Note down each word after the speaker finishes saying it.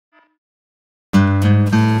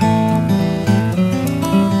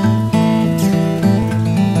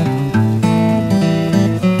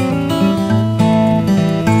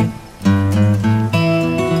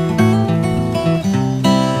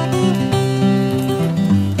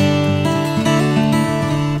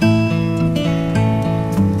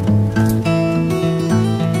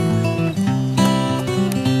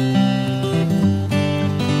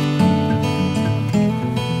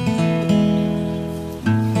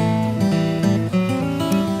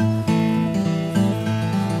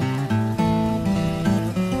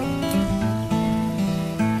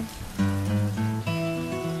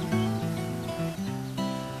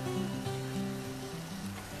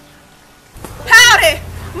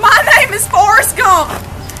is Forrest Gump.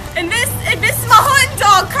 And this is my hunting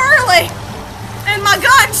dog, Curly. And my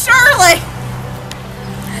gun, Shirley.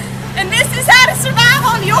 And this is how to survive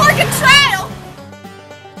on the Oregon Trail.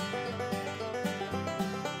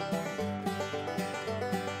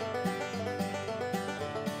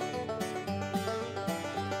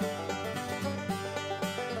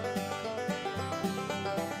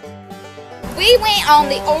 We went on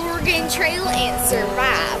the Oregon Trail and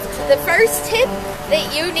survived. The first tip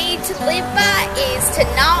that you need to live by is to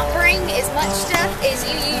not bring as much stuff as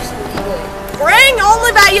you usually would. Bring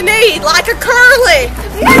only that you need, like a Curly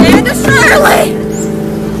and a Shirley.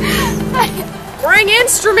 Bring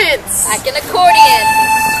instruments. Like an accordion.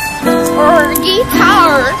 Or a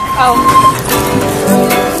guitar.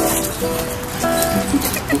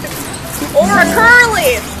 Or a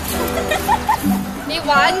Curly. 你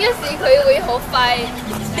玩嘅時佢會好快。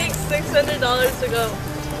 Takes $600 to go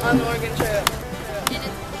on the Oregon Trail.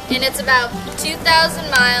 And it's about 2,000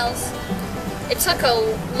 miles. It took a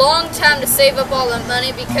long time to save up all the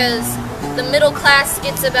money because the middle class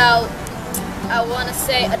gets about, I want to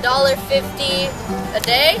say, $1.50 a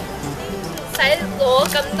day. 使攞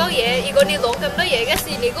咁多嘢，如果你攞咁多嘢嘅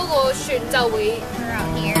時，你嗰個船就會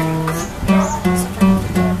around here.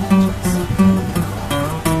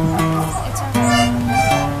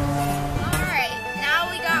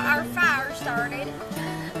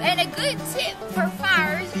 And a good tip for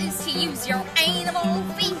fires is to use your animal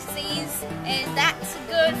feces, and that's a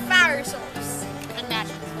good fire source.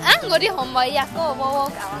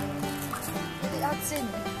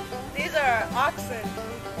 These are oxen.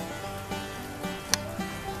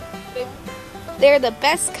 They're the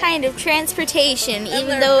best kind of transportation,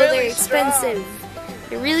 even though they're expensive.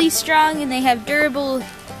 They're really strong and they have durable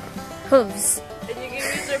hooves. And you can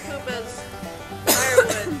use their poop as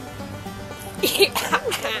firewood.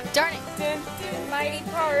 Darn it. Mighty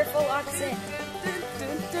powerful oxen.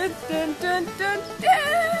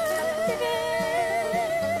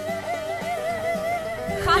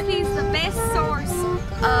 Coffee is the best source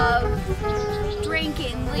of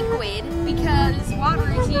drinking liquid because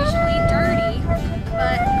water is usually dirty,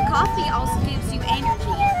 but coffee also gives you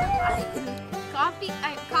energy.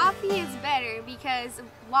 Coffee is better because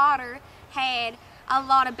water had a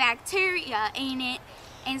lot of bacteria in it.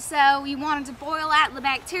 And so you wanted to boil out the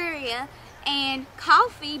bacteria, and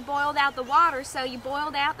coffee boiled out the water, so you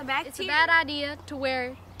boiled out the bacteria. It's a bad idea to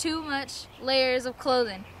wear too much layers of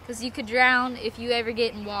clothing, because you could drown if you ever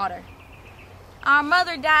get in water. Our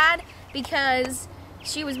mother died because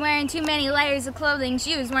she was wearing too many layers of clothing.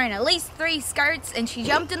 She was wearing at least 3 skirts, and she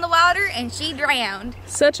jumped in the water, and she drowned.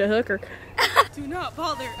 Such a hooker. Do not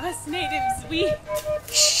bother us natives.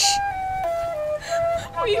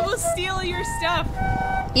 We will steal your stuff.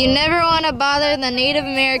 You never want to bother the Native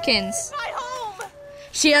Americans. My home.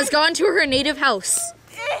 She has gone to her native house.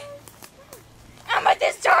 I'm gonna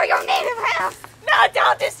destroy your native house. No,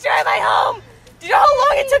 don't destroy my home. Do you know how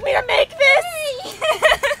long it took me to make this?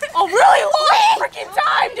 A really long freaking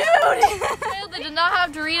time, dude. They did not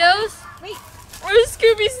have Doritos. Wait. Where's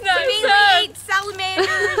Scooby Snacks? We ate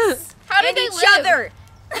salamanders. How did and they each live? other.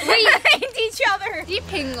 We ate each other. 啲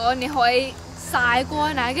蘋果你可以曬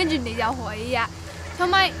乾啊，跟住你就可以啊。同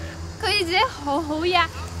埋佢哋自己好好呀，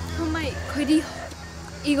同埋佢哋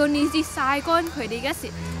如果你是曬乾佢哋嘅時，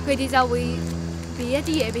佢哋就會俾一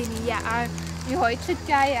啲嘢俾你呀啊，你可以出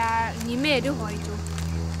街啊，你咩都可以做。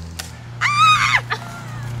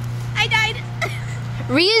I died.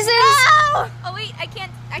 Reasons? No! Oh wait, I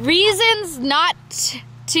can't. Reasons not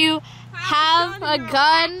to have a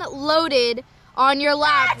gun loaded on your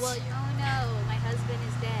lap. Well, oh no, my husband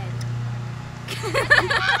is dead. Oh,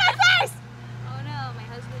 my face! Oh no, my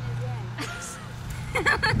husband is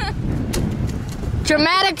dead.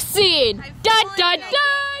 Dramatic scene. Dun dun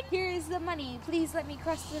dun. Here is the money. Please let me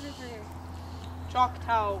cross the river.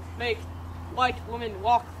 Choctaw make white women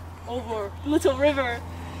walk over little river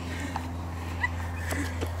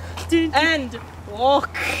and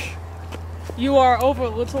walk. You are over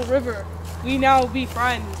little river. We now be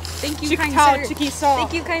friends. Thank you, kind Chickaw, sir. Chickasaw.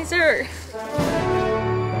 Thank you, kind sir.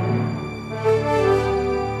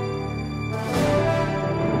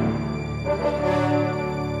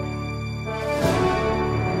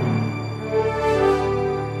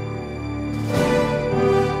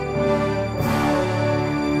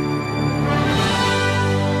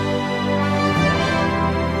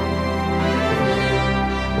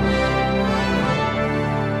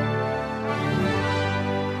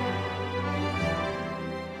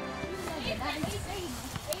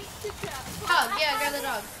 Yeah, grab the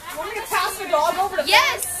dog. Want me to pass the dog over to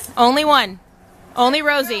Yes. Only one. Only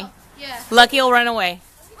Rosie. Yeah. Lucky will run away.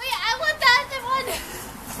 Wait, I want the other one.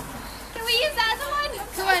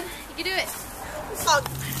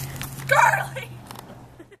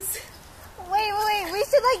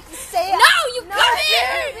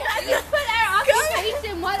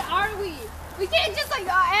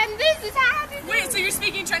 So you're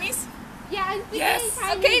speaking Chinese? Yeah, I'm speaking Yes.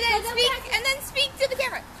 Chinese. Okay, then speak to the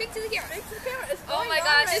camera. Speak to the camera. Speak to the camera. It's Oh going my on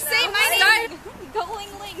God! right Just now. say my name. Go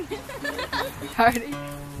ling ling. Party.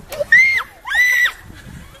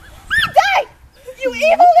 Die! You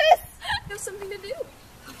evilness! Have something to do.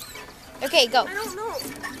 Okay, go. I don't know.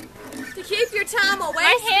 To keep your time away.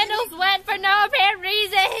 My handle's wet for no apparent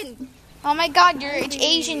reason. Oh my God! You're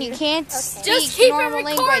Asian. You can't speak Just keep normal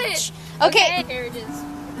it recorded. language. Okay. Carriages.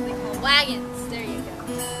 Wagons. There you go.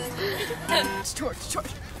 George.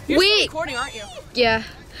 You're Wait. still recording, aren't you? Yeah.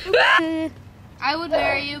 I would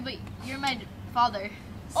marry you, but you're my father.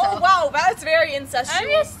 So. Oh wow, that's very incestuous. I'm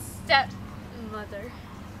your stepmother,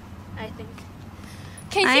 I think.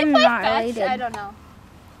 Can I'm she play not fetch? related. I don't know.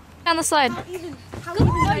 On the slide. Go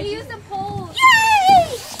on, use the pole.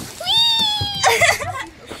 Yay!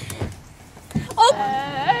 Oh,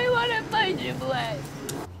 I want to find you play.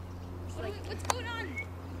 What's going on?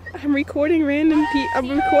 I'm recording I'm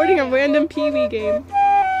recording a random Pee-wee game.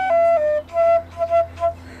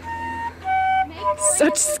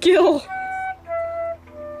 Such skill.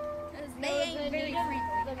 They ain't very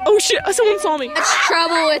friendly. Oh shit, someone saw me. That's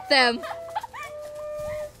trouble with them.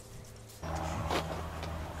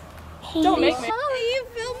 Don't make me. Are you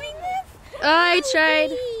filming this? I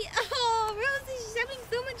tried. Oh, Rosie, she's having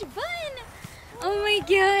so much fun. Oh my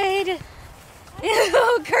God.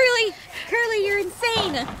 Oh, Curly, you're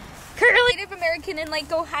insane. Curly, Native American, and like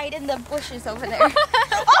go hide in the bushes over there.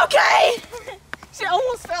 Okay! She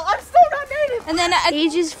almost fell. I'm still not native. And then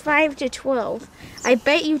ages 5 to 12. I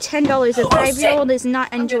bet you $10 a 5-year-old is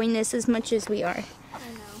not enjoying this as much as we are. I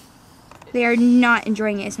know. They are not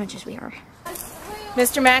enjoying it as much as we are.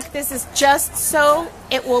 Mr. Mack, this is just so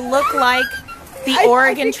it will look like the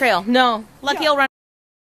Oregon Trail. No, Lucky will run.